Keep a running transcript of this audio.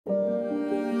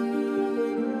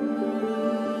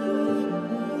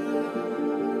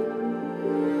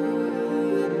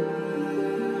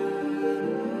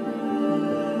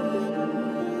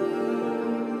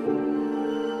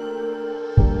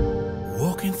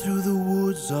through the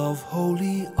woods of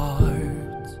holy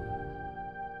art,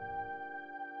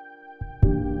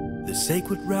 the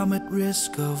sacred realm at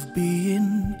risk of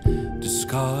being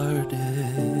discarded,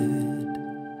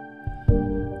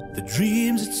 the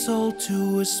dreams it sold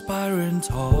to aspirant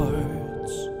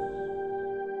hearts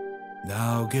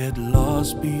now get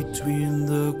lost between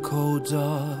the codes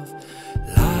of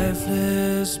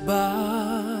lifeless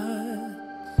bodies.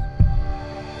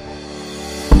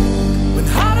 When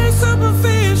heart is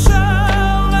superficial